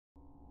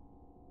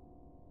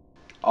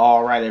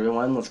Alright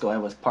everyone, let's go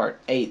ahead with part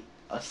 8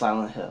 of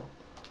Silent Hill.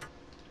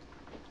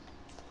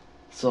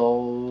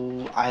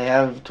 So, I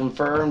have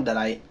confirmed that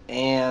I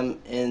am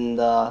in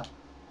the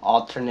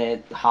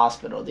alternate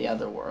hospital, the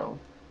other world.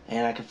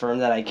 And I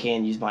confirmed that I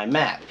can use my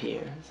map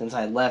here. Since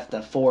I left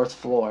the 4th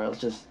floor, it was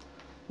just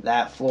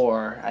that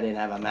floor I didn't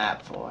have a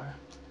map for.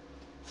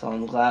 So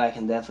I'm glad I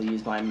can definitely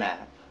use my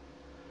map.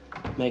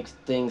 Makes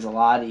things a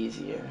lot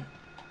easier.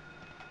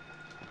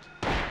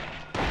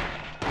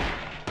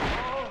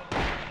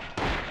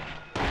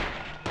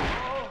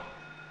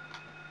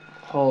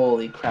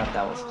 Holy crap,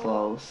 that was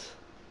close.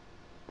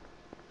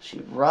 She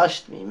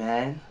rushed me,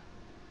 man.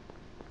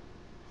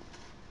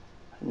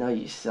 I know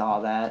you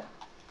saw that.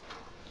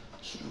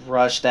 She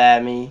rushed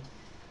at me.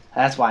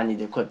 That's why I need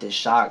to equip this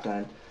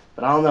shotgun.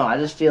 But I don't know, I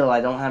just feel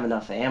I don't have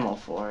enough ammo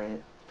for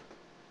it.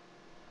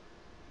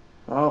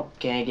 Oh,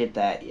 can't get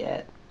that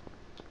yet.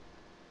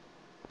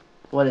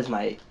 What is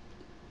my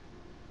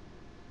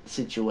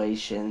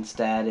situation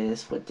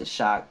status with the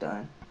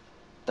shotgun?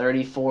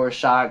 34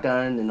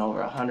 shotgun and over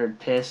 100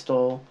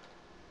 pistol.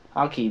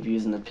 I'll keep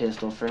using the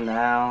pistol for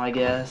now, I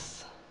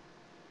guess.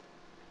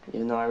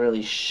 Even though I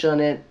really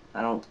shouldn't,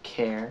 I don't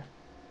care.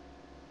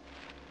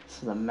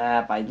 So the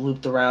map, I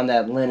looped around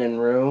that linen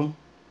room.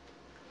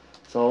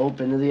 So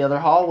open to the other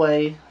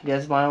hallway. I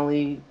guess my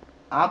only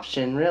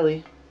option,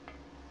 really.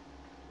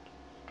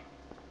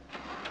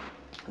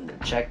 And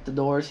check the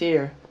doors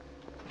here.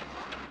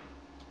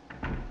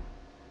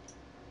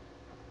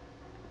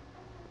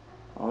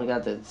 Only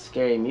got the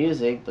scary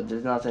music, but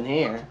there's nothing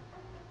here.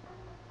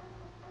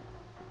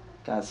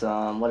 Got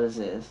some, what is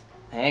this?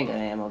 Handgun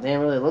ammo. Didn't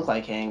really look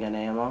like handgun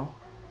ammo.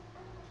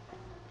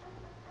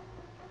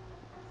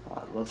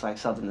 Well, it looks like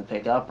something to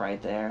pick up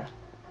right there.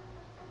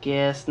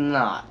 Guess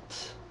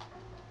not.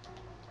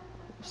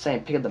 I'm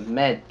saying pick up the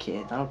med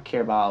kit. I don't care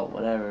about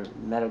whatever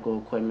medical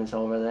equipment's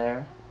over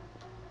there.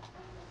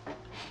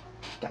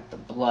 Got the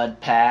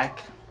blood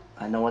pack.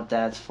 I know what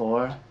that's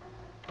for.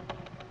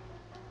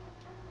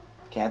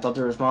 Okay, I thought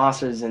there was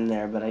monsters in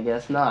there, but I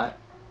guess not.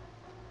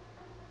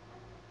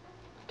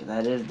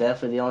 That is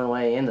definitely the only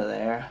way into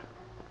there.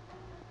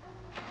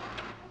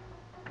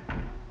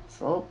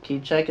 So,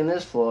 keep checking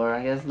this floor.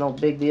 I guess no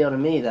big deal to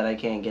me that I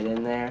can't get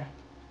in there.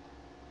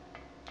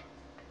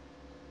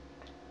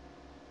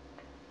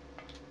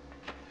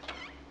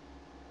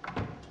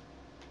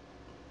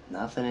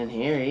 Nothing in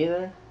here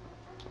either.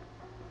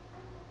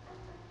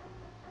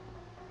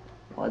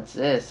 What's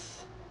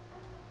this?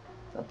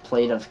 A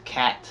plate of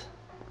cat.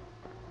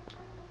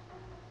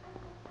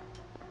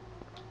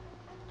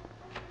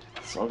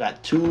 So I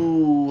got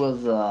 2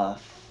 of the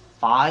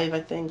 5, I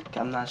think.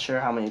 I'm not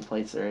sure how many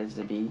plates there is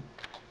to be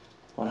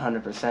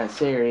 100%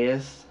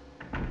 serious.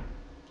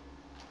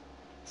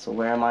 So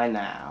where am I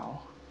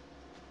now?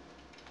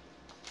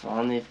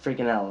 On the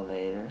freaking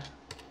elevator.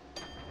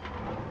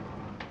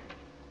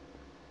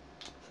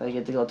 So I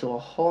get to go to a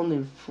whole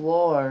new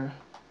floor.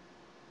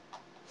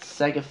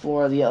 2nd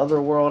floor of the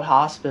Otherworld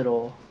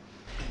Hospital.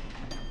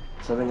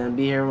 Something gonna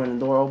be here when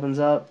the door opens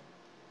up?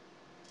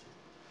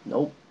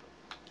 Nope.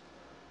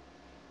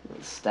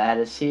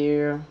 Status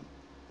here.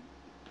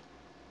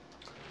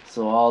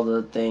 So all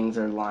the things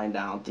are lined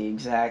out the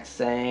exact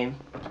same.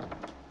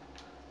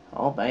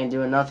 Oh, I ain't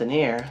doing nothing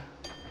here.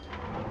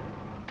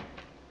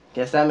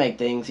 Guess that make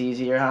things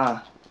easier,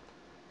 huh?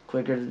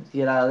 Quicker to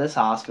get out of this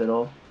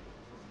hospital.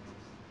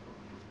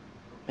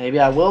 Maybe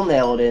I will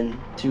nail it in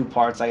 2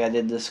 parts like I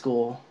did this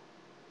school.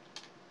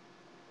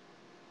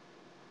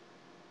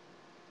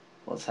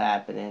 What's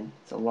happening?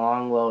 It's a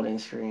long loading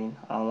screen.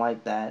 I don't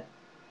like that.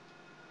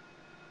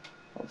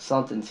 Oh,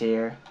 something's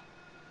here.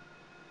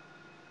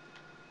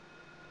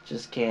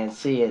 Just can't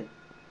see it.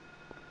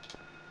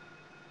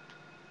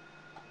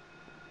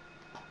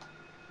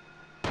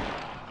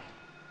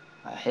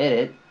 I hit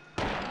it.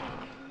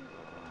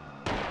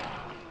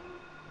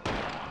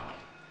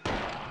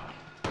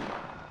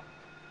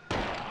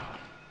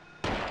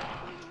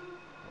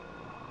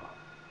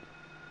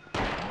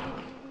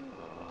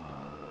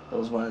 It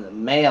was one of the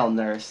male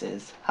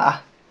nurses.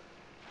 Ha!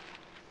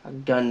 I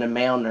gunned the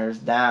male nurse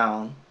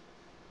down.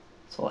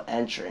 So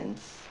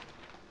entrance.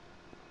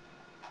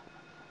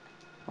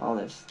 Oh,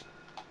 there's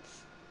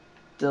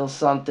still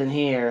something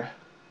here.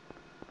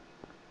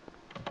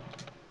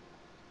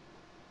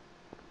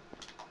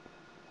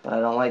 But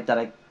I don't like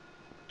that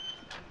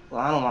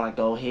well, I don't want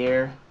to go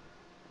here.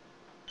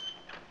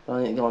 I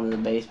don't need to go into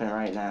the basement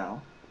right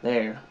now.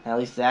 There. At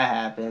least that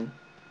happened.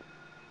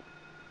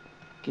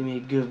 Give me a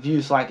good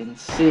view so I can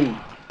see.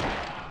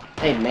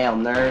 Hey, male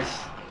nurse.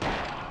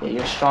 Yeah,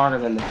 you're stronger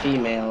than the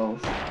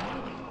females.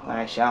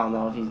 Actually, I don't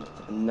know if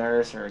he's a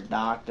nurse or a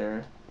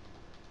doctor.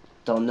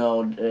 Don't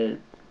know the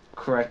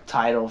correct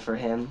title for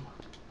him.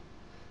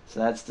 So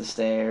that's the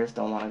stairs.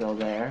 Don't want to go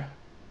there.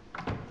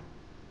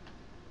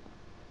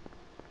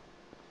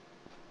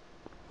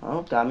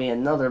 Oh, got me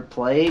another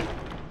plate.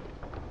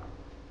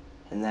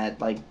 And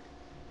that, like,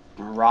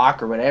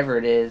 rock or whatever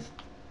it is,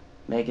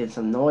 making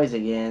some noise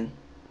again.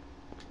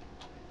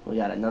 We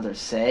got another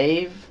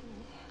save.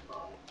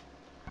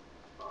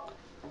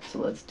 So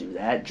let's do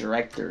that.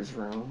 Director's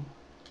room.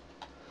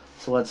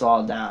 So what's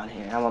all down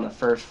here? I'm on the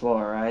first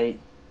floor, right?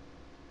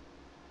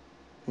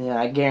 Yeah,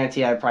 I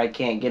guarantee I probably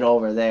can't get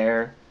over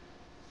there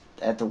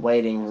at the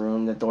waiting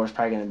room. The door's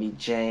probably going to be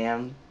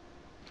jammed.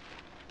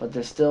 But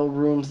there's still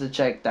rooms to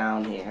check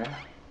down here.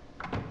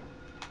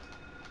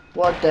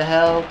 What the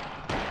hell?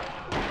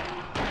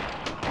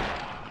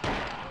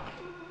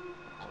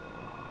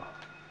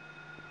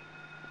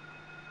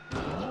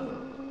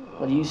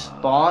 What, do you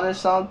spawn or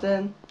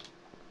something?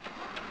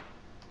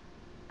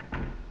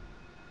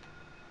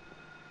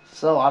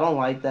 So, I don't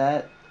like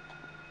that.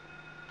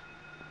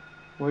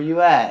 Where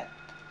you at?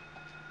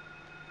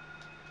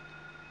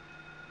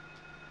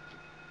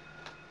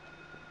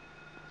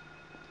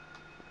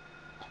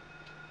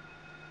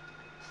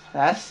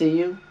 I see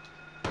you.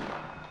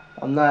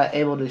 I'm not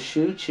able to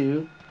shoot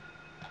you.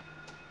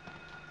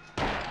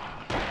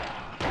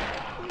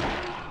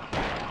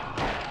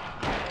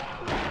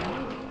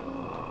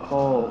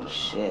 Oh,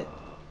 shit.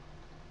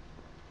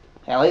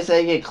 Hey, at least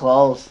they get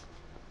close.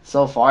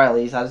 So far, at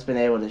least, I've just been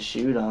able to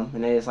shoot them.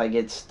 And they just, like,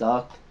 get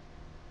stuck.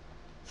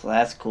 So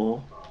that's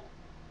cool.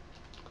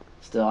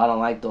 Still, I don't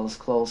like those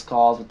close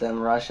calls with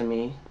them rushing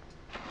me.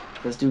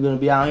 This dude gonna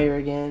be out here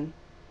again?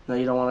 No,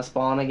 you don't want to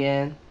spawn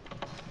again?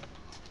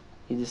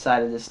 You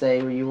decided to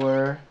stay where you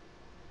were?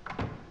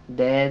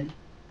 Dead?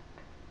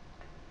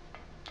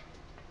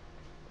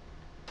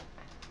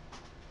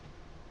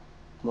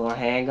 More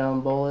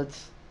handgun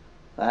bullets?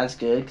 That's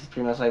good, because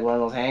pretty much like one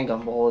of those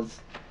handgun bullets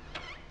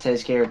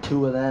takes care of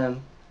two of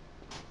them.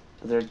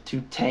 They're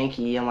too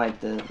tanky, unlike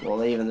the,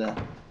 well, even the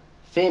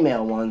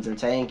female ones are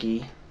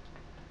tanky.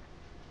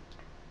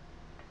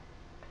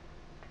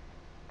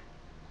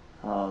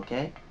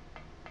 Okay.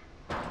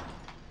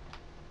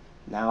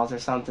 Now is there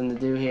something to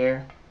do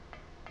here?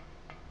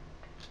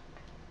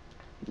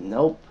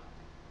 Nope.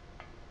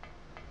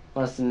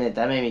 Must admit,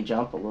 that made me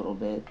jump a little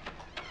bit.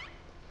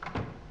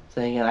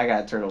 Then again, I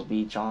got Turtle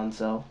Beach on,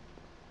 so.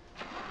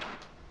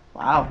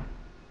 Wow.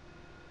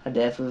 I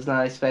definitely was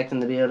not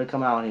expecting to be able to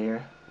come out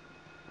here.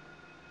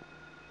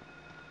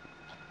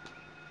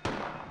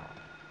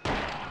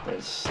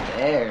 There's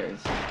stairs.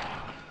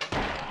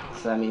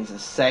 So that means the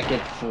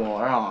second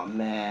floor. Oh,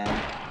 man.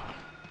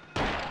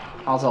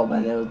 I was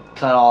hoping it would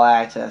cut all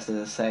access to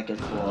the second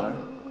floor.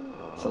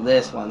 So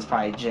this one's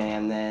probably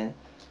jammed then.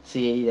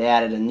 See, they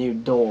added a new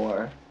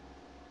door.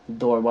 The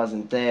door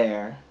wasn't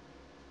there.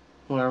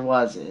 Where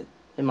was it?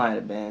 It might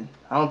have been.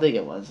 I don't think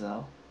it was,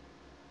 though.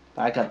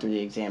 But I cut through the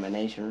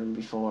examination room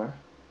before.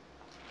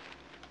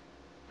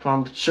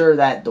 I'm sure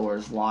that door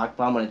is locked,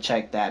 but I'm going to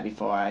check that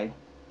before I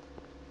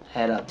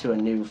head up to a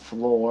new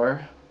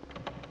floor.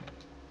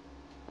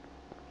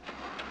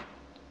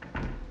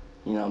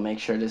 You know, make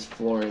sure this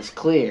floor is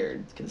cleared.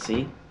 You can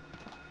see.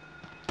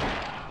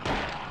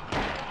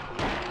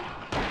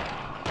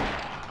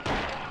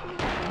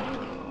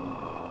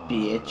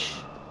 Bitch.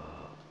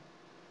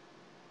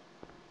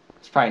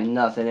 There's probably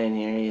nothing in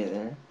here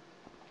either.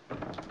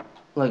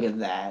 Look at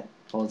that.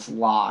 Well, it's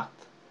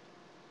locked.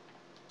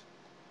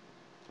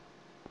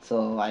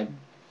 So I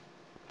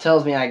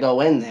tells me I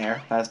go in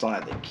there. I just don't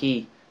have the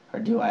key. Or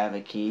do I have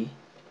a key?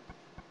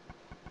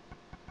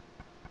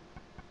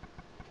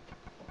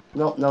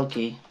 Nope, no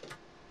key.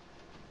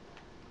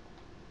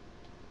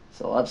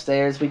 So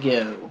upstairs we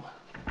go.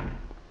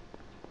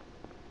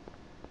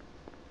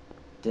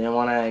 Didn't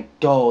want to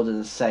go to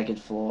the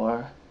second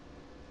floor.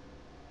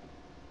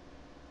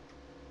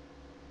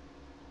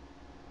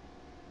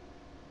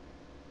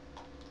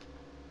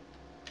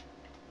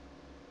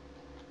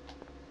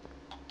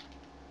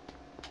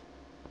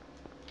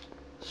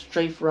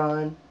 Strafe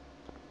run.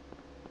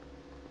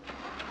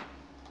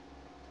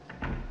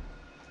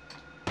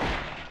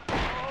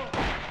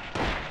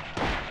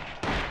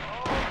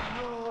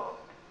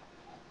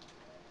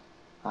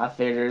 I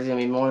figured there's gonna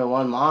be more than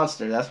one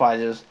monster. That's why I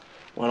just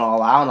went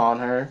all out on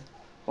her.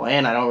 Well,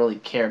 and I don't really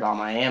care about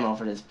my ammo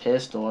for this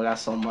pistol. I got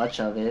so much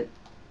of it.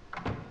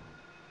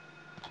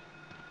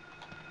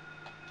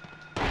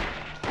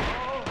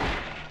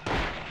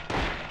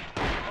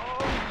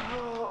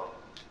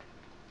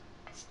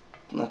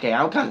 Okay,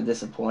 I'm kind of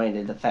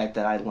disappointed the fact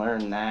that I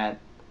learned that.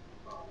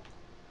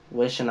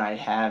 Wishing I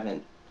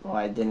haven't. Well,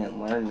 I didn't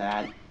learn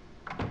that.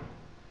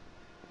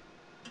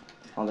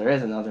 Oh, there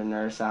is another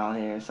nurse out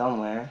here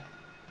somewhere.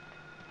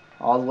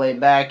 All the way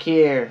back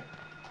here.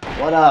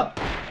 What up?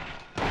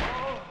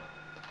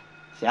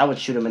 See, I would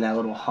shoot them in that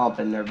little hump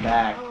in their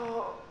back.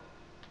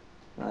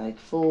 Like,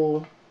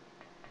 fool.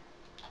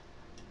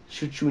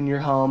 Shoot you in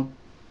your hump.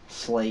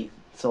 Slate.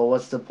 So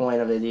what's the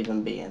point of it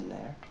even being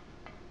there?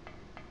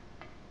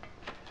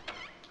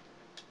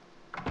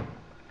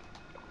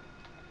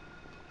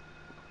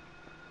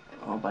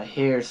 Oh, I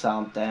hear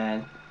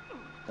something.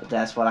 But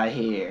that's what I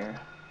hear.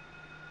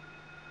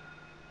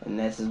 And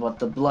this is what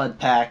the blood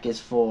pack is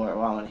for.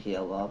 Well, I'm gonna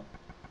heal up.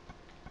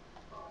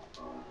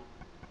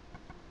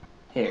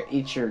 Here,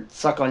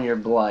 suck on your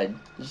blood,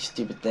 you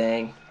stupid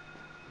thing.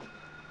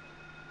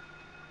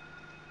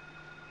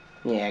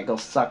 Yeah, go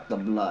suck the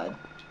blood.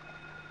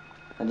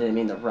 I didn't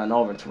mean to run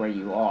over to where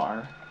you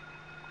are.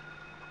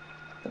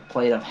 The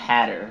plate of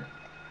Hatter.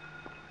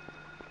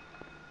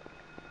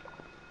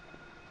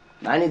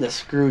 I need a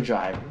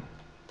screwdriver.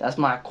 That's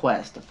my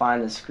quest, to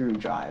find a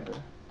screwdriver.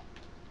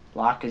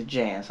 Lock is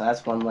jammed, so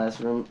that's one less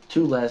room,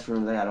 2 less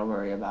rooms I gotta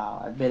worry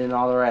about. I've been in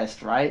all the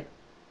rest, right?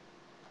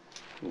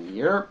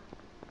 Yep.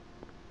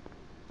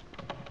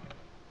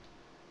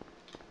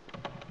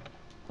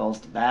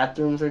 Both the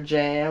bathrooms are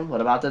jammed.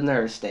 What about the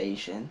nurse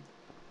station?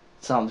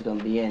 Something's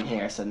gonna be in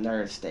here. It's a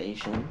nurse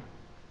station.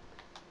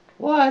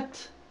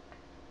 What?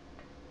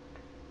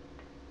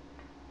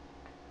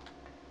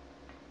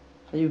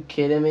 Are you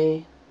kidding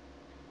me?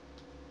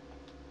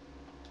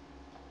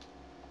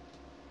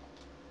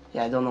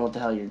 Yeah, I don't know what the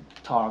hell you're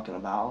talking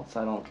about,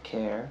 so I don't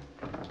care.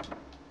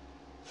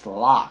 It's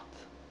locked.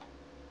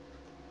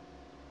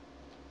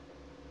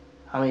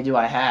 How many do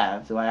I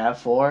have? Do I have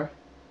 4?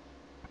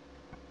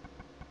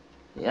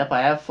 Yep,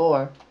 I have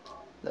 4.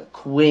 The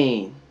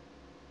Queen.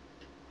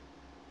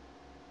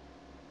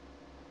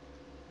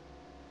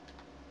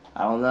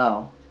 I don't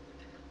know.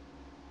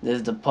 This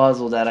is the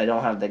puzzle that I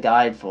don't have the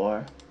guide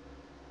for.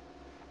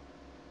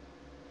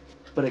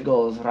 But it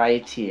goes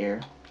right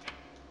here.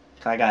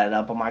 I got it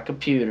up on my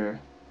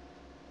computer.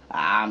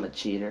 I'm a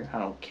cheater. I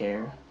don't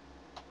care.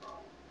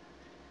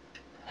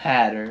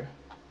 Hatter.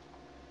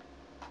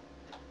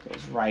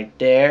 Goes right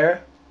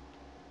there.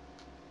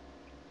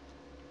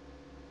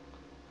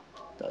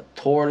 The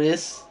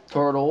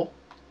turtle.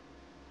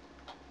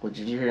 What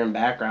did you hear in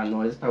background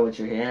noise? Probably what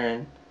you're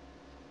hearing.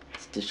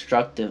 It's a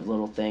destructive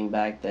little thing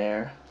back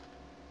there.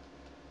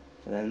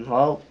 And then,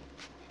 well,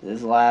 this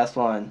is the last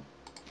one.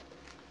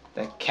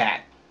 The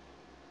cat.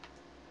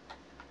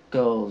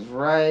 Goes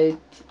right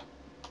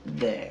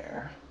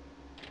there.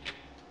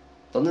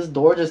 Doesn't this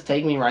door just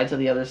take me right to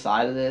the other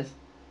side of this?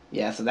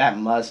 Yeah, so that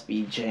must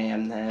be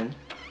jammed then.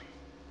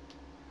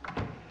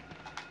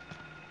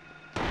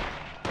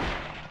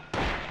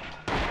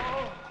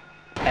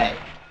 Hey,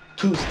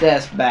 2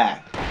 steps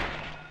back.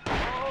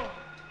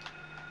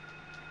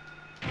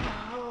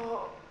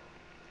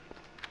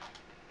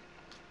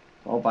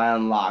 Hope I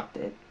unlocked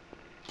it.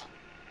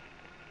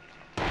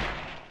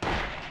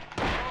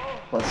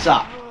 What's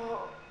up?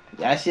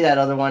 Yeah, I see that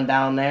other one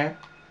down there.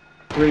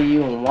 3 of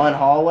you in one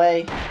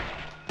hallway?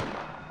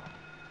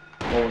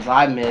 What was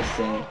I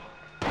missing?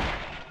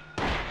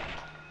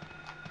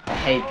 I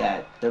hate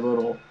that. Their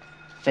little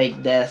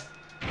fake death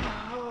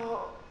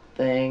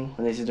thing.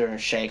 When they sit there and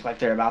shake like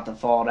they're about to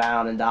fall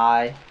down and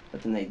die.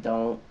 But then they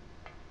don't.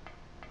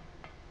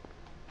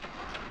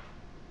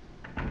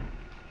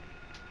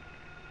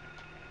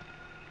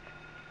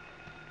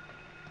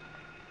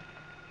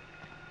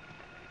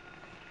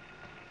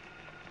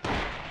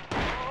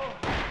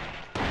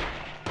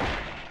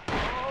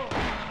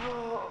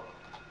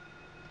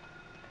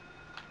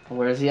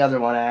 Where's the other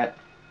one at?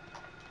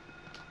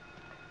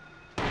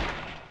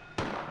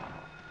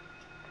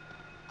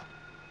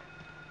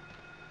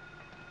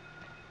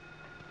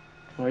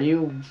 Where are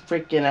you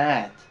freaking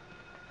at?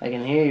 I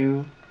can hear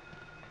you.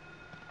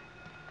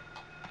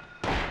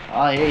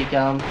 Oh, here you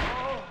come.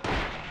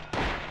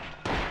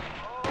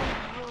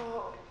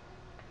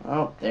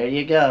 Oh, there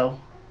you go.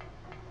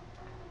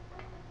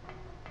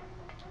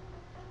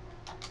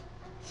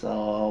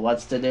 So,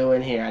 what's to do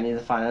in here? I need to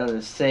find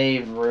another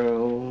save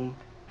room.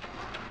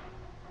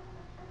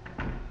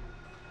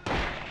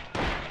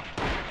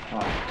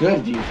 Oh,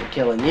 good view for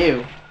killing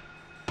you.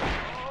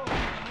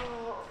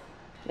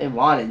 They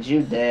wanted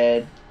you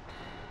dead.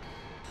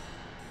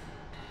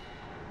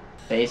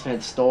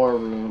 Basement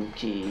storeroom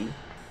key.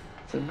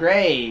 So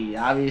great.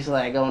 Obviously,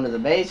 I go into the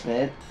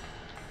basement.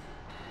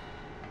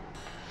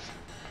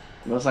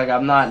 Looks like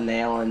I'm not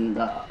nailing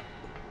the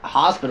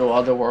hospital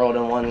otherworld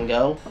in one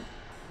go.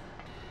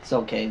 It's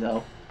okay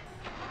though.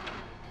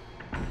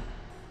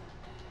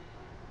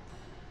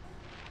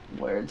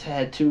 Where to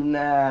head to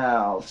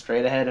now?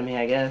 Straight ahead of me,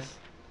 I guess.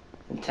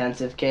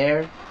 Intensive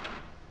care.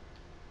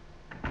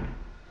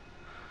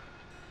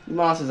 You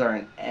monsters are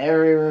in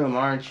every room,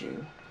 aren't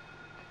you?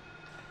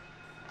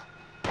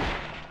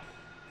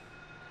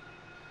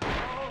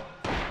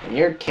 And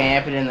you're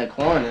camping in the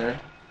corner.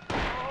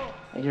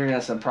 Like you're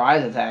gonna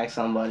surprise attack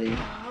somebody.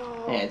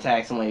 And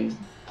attack somebody who's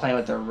playing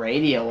with their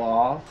radio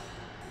off.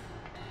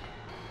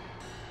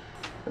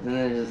 But then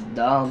they're just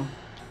dumb.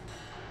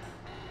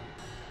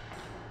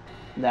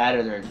 That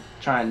or they're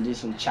trying to do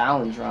some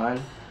challenge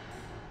run.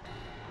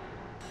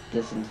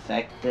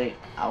 Disinfectant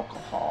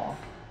alcohol.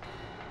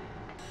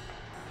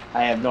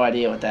 I have no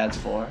idea what that's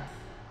for.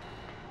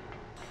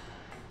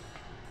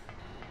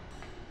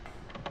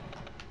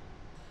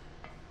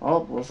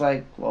 Oh, looks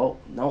like, well,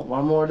 nope,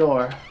 one more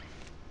door.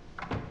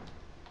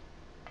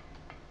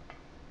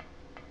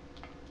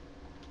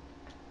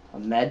 A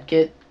med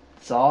kit,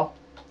 that's all.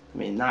 I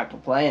mean, not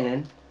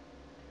complaining.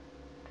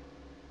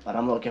 But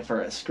I'm looking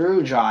for a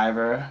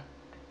screwdriver.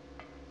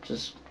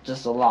 Just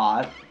a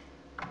lot.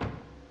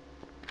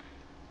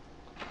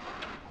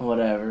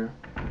 Whatever.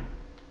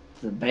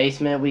 To the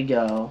basement we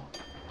go.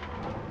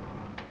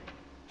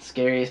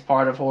 Scariest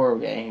part of horror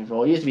games.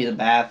 Well, it used to be the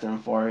bathroom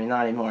for me,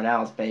 not anymore.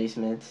 Now it's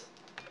basements.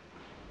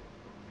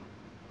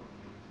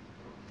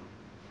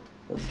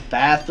 It was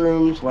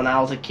bathrooms when I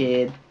was a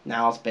kid.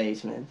 Now it's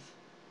basements.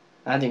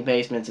 I think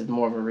basements is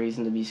more of a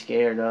reason to be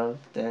scared of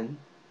than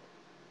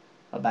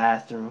a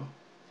bathroom.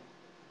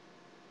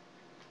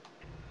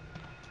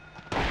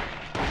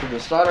 So they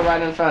started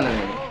right in front of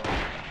me.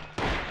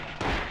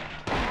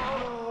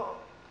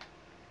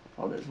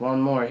 Oh, there's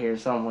one more here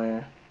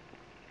somewhere.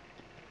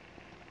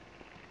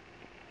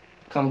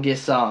 Come get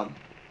some.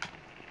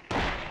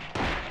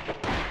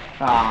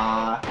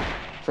 Ah,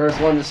 first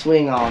one to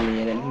swing on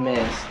me and it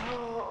missed.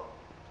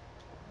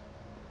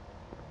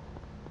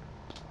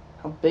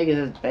 How big is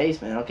this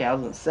basement? Okay, I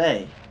was gonna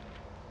say.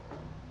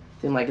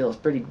 Seemed like it was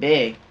pretty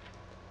big.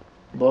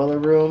 Boiler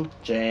room,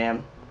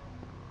 jam.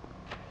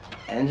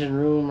 Engine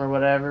room or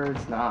whatever,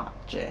 it's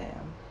not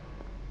jam.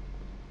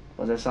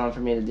 Was there something for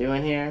me to do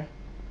in here?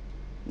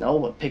 No,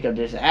 but pick up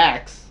this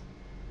axe.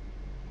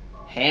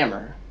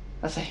 Hammer.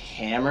 That's a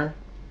hammer.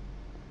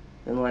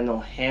 Didn't look like no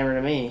hammer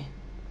to me.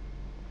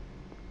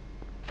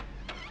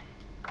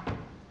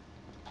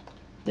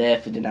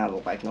 Definitely did not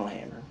look like no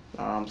hammer.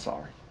 Oh, I'm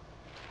sorry.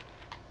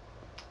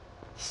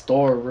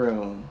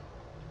 Storeroom.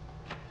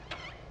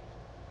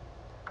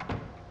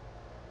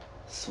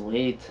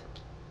 Sweet.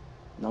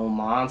 No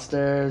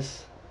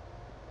monsters.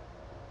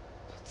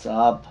 What's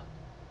up?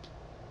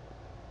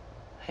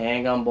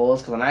 Handgun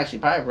bullets, because I'm actually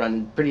probably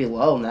running pretty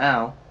low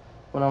now.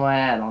 What am I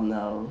at on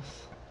those?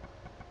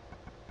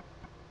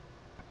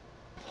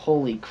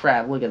 Holy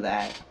crap, look at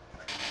that.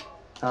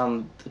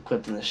 I'm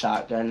equipped in the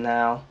shotgun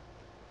now.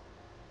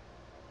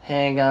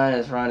 Handgun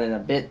is running a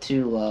bit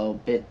too low,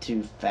 bit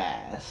too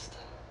fast.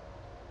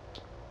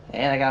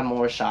 And I got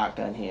more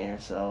shotgun here,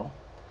 so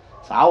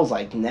I was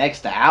like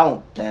next to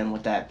out then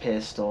with that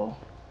pistol.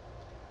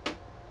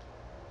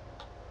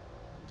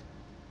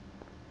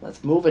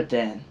 Let's move it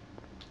then.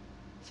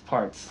 This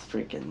part's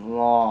freaking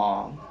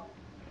long.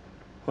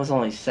 It was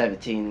only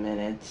 17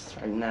 minutes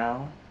right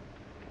now.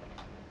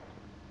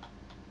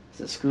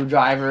 Is a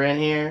screwdriver in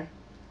here?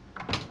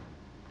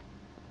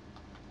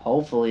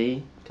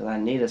 Hopefully, because I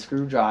need a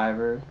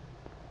screwdriver.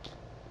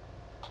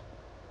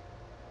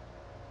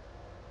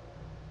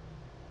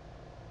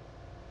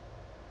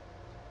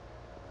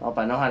 Hope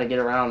I know how to get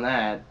around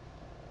that.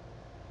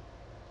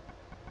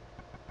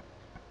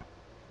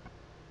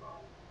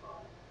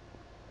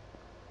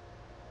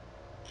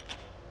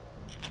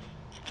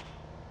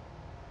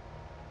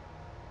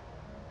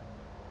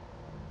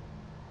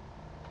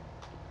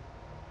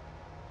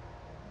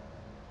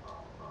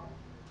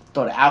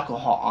 Throw the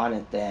alcohol on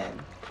it then.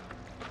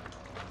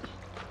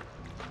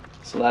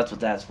 So that's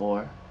what that's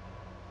for.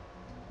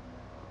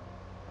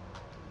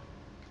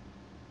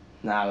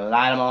 Now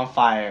light them on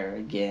fire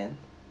again.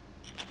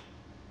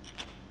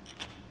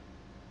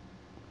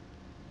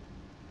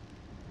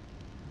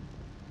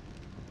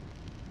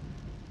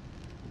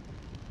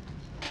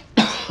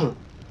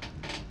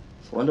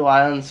 So when do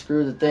I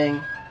unscrew the thing?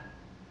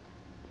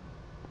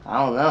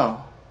 I don't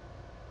know.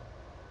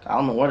 I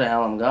don't know where the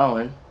hell I'm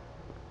going.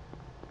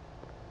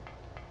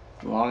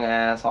 Long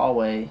ass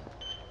hallway.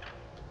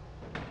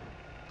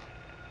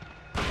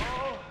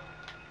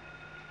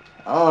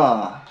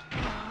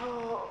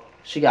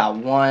 She got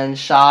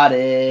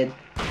one-shotted.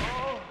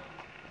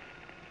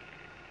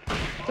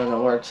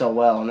 Doesn't work so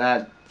well on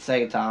that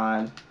second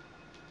time.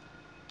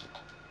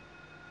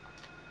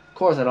 Of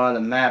course I don't have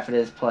the map for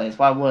this place.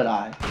 Why would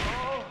I?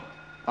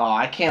 Oh,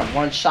 I can't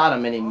one-shot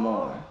him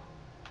anymore.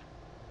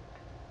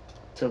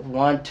 Took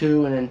 1,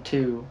 2, and then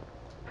 2.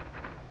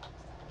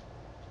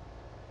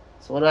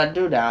 So what do I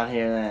do down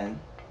here then?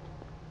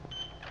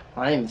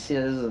 I didn't even see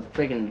that this is a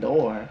freaking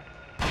door.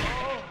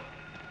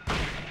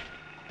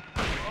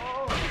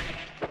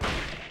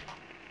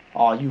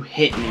 Oh, you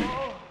hit me.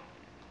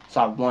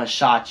 So I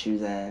one-shot you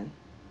then.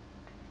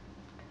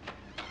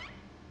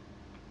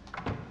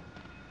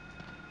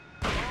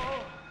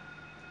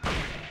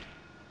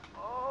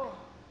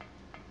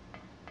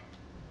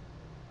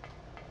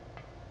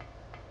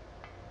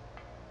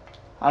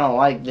 I don't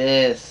like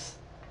this.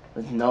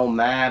 With no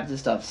map,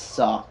 this stuff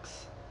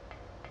sucks.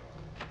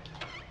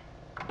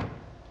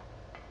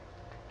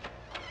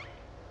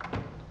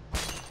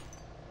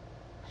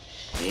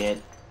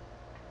 Shit.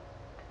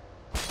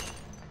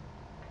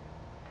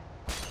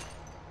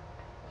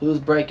 Who's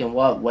breaking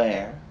what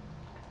where?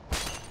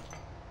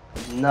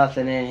 There's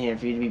nothing in here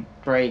for you to be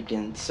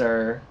breaking,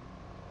 sir.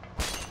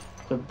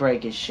 Quit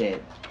breaking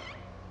shit.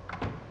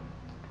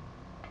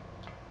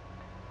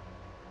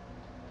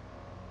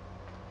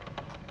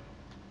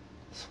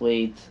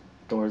 Sweet.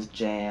 Door's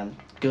jammed.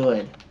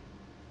 Good.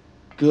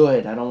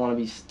 Good. I don't want to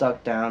be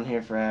stuck down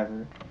here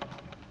forever.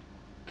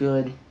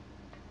 Good.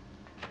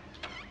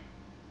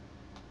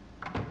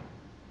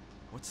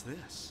 What's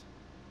this?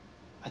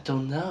 I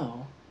don't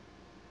know.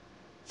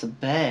 It's a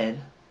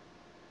bed.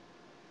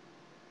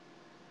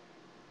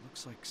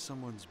 Looks like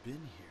someone's been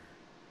here.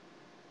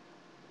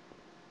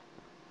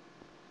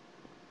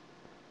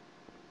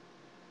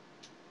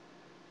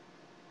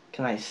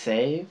 Can I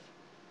save?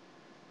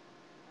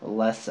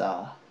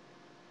 Alessa.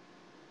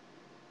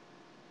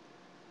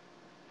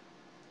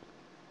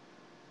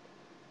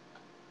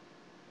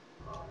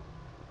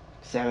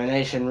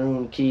 Examination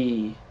room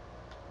key.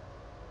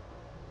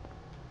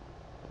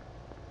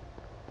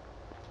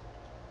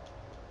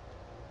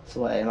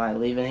 So what, am I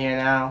leaving here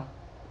now?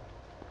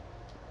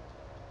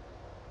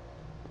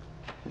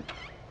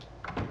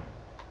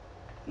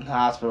 The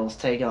hospital's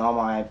taking all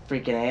my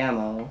freaking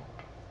ammo.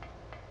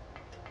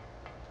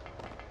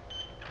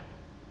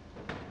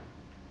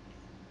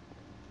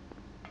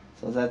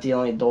 So is that the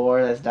only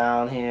door that's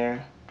down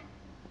here?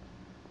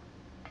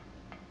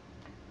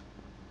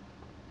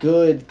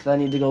 Good, because I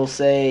need to go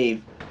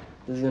save.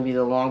 This is going to be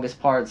the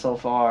longest part so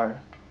far.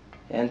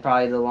 And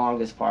probably the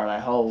longest part, I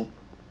hope.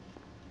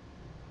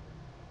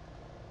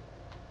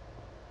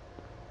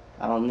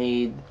 I don't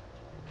need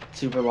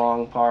super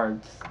long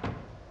parts. I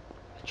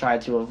try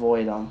to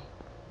avoid them.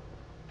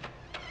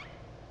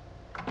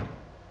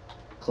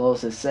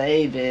 Closest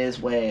save is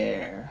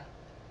where?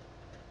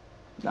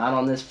 Not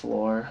on this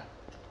floor.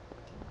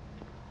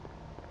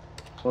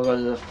 We'll go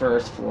to the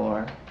first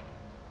floor.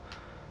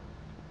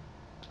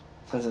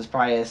 Since it's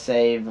probably a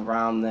save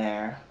around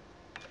there.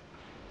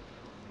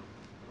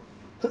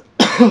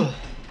 And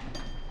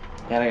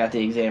I got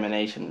the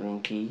examination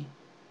room key.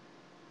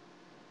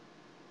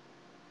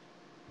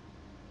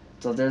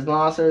 So if there's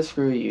monsters,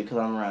 screw you, because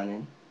I'm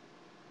running.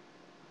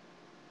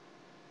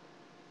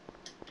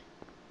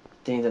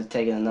 Things have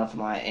taken enough of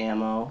my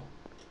ammo.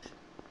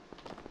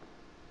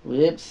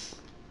 Whoops.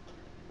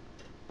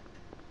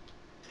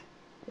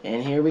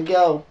 And here we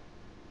go.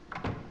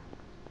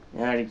 I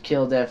already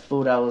killed that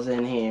food I was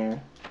in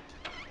here.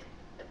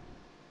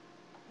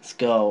 Let's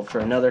go for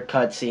another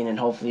cutscene and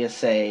hopefully a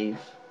save.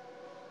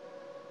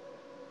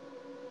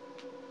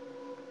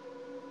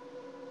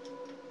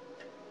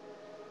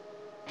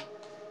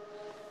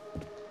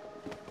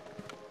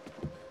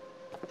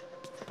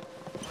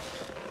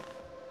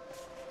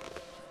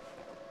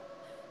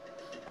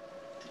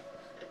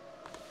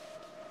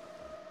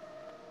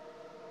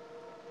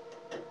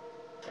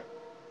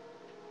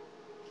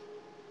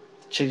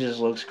 Chick just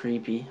looks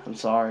creepy. I'm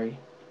sorry.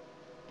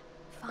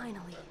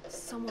 Finally,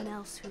 someone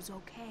else who's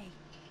okay.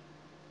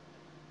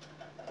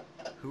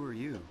 Who are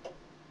you?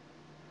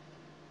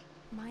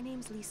 My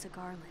name's Lisa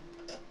Garland.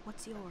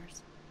 What's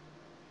yours?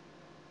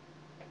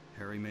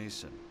 Harry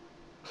Mason.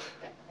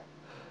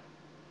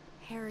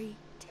 Harry,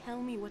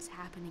 tell me what's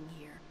happening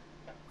here.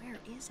 Where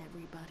is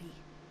everybody?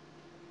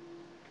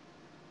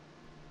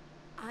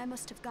 I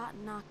must have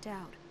gotten knocked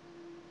out.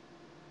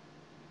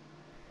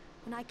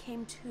 When I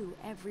came to,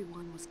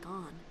 everyone was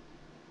gone.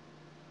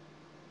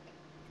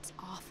 It's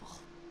awful.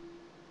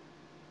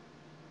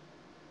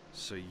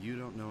 So you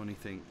don't know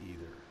anything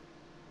either.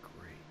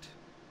 Great.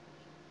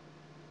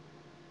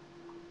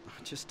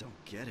 I just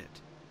don't get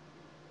it.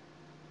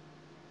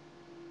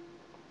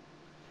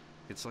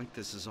 It's like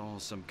this is all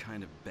some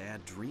kind of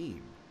bad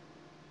dream.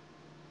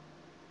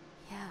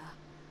 Yeah,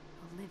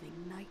 a living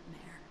nightmare.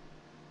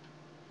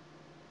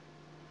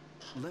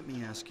 Let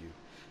me ask you,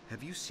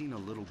 have you seen a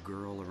little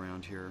girl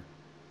around here?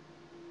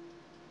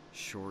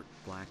 Short,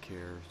 black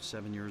hair,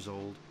 7 years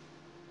old?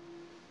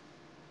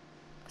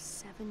 A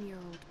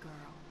 7-year-old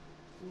girl.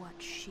 What,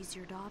 she's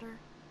your daughter?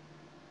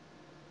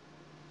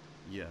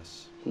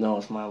 Yes. No,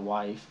 it's my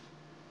wife.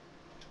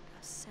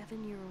 A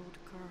 7-year-old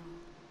girl.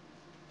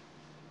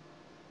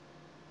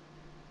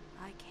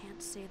 I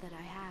can't say that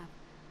I have.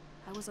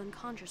 I was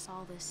unconscious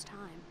all this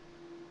time.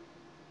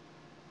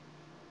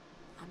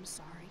 I'm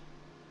sorry.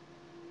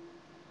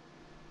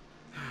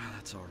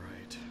 That's all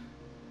right.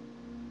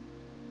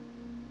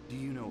 Do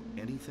you know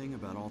anything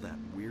about all that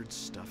weird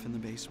stuff in the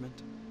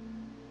basement?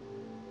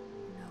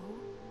 No?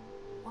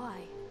 Why?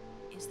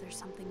 Is there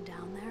something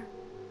down there?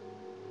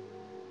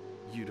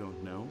 You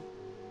don't know?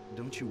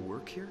 Don't you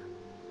work here?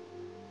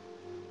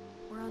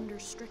 We're under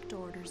strict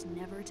orders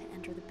never to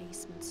enter the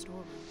basement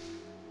storeroom.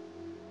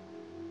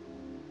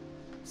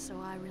 So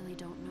I really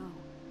don't know.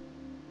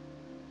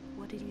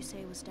 What did you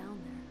say was down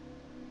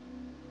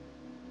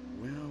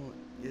there? Well,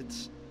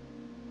 it's...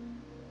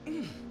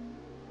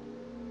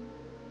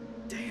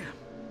 Damn!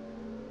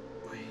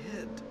 My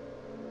head.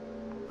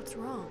 What's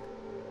wrong?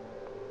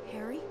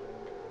 Harry?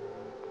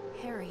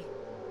 Harry,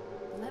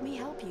 let me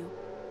help you.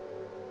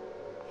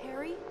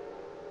 Harry?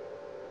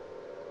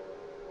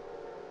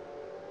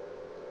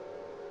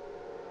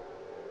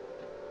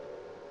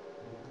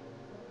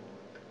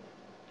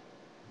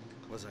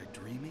 Was I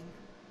dreaming?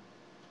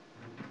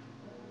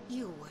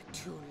 You were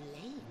too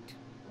late.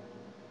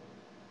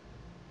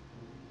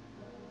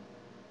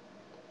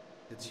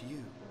 It's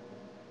you.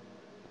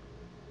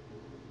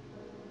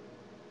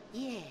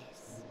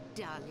 Yes,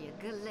 Dahlia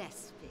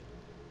Gillespie.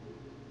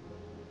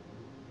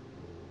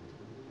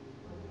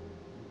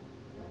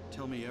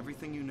 Tell me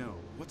everything you know.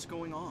 What's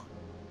going on?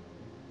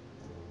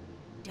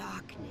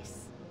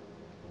 Darkness.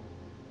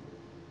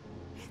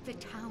 The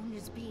town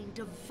is being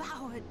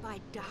devoured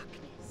by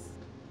darkness.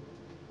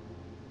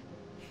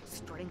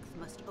 Strength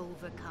must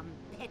overcome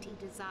petty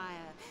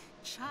desire,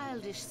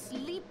 childish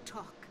sleep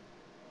talk.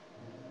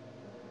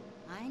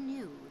 I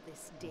knew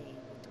this day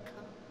would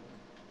come.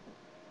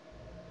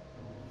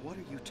 What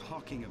are you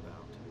talking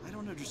about? I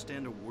don't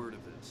understand a word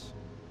of this.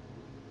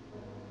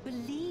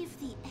 Believe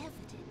the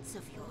evidence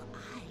of your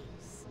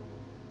eyes.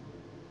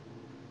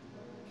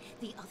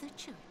 The other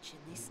church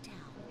in this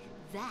town,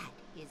 that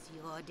is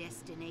your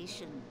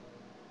destination.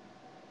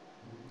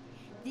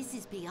 This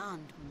is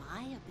beyond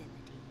my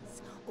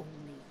abilities.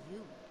 Only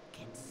you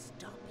can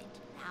stop it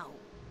now.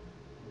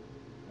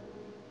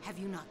 Have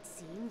you not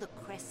seen the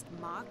crest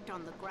marked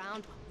on the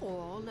ground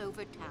all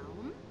over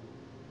town?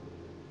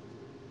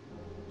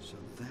 So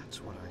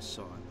that's what I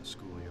saw in the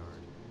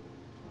schoolyard.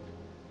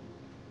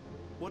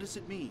 What does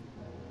it mean?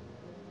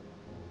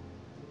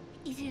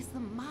 It is the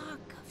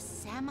mark of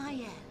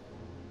Samael.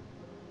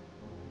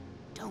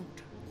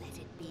 Don't let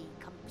it be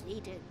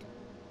completed.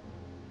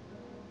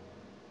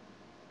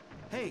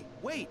 Hey,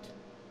 wait!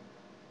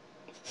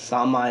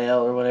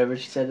 Samael or whatever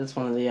she said, that's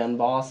one of the end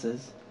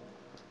bosses.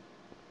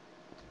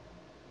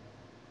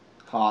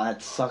 Oh,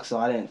 that sucks, so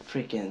I didn't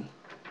freaking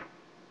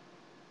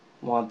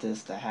want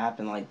this to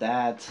happen like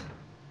that.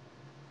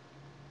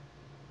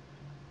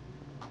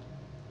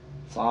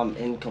 So I'm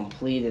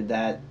incompleted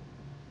that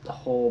the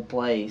whole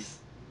place.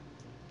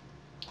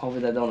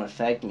 Hopefully that don't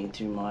affect me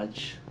too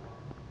much.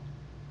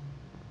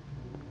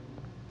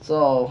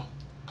 So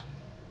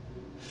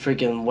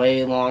freaking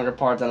way longer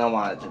part than I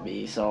want it to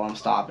be, so I'm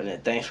stopping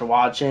it. Thanks for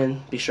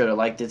watching. Be sure to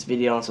like this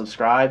video and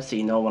subscribe so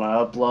you know when I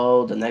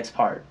upload the next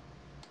part.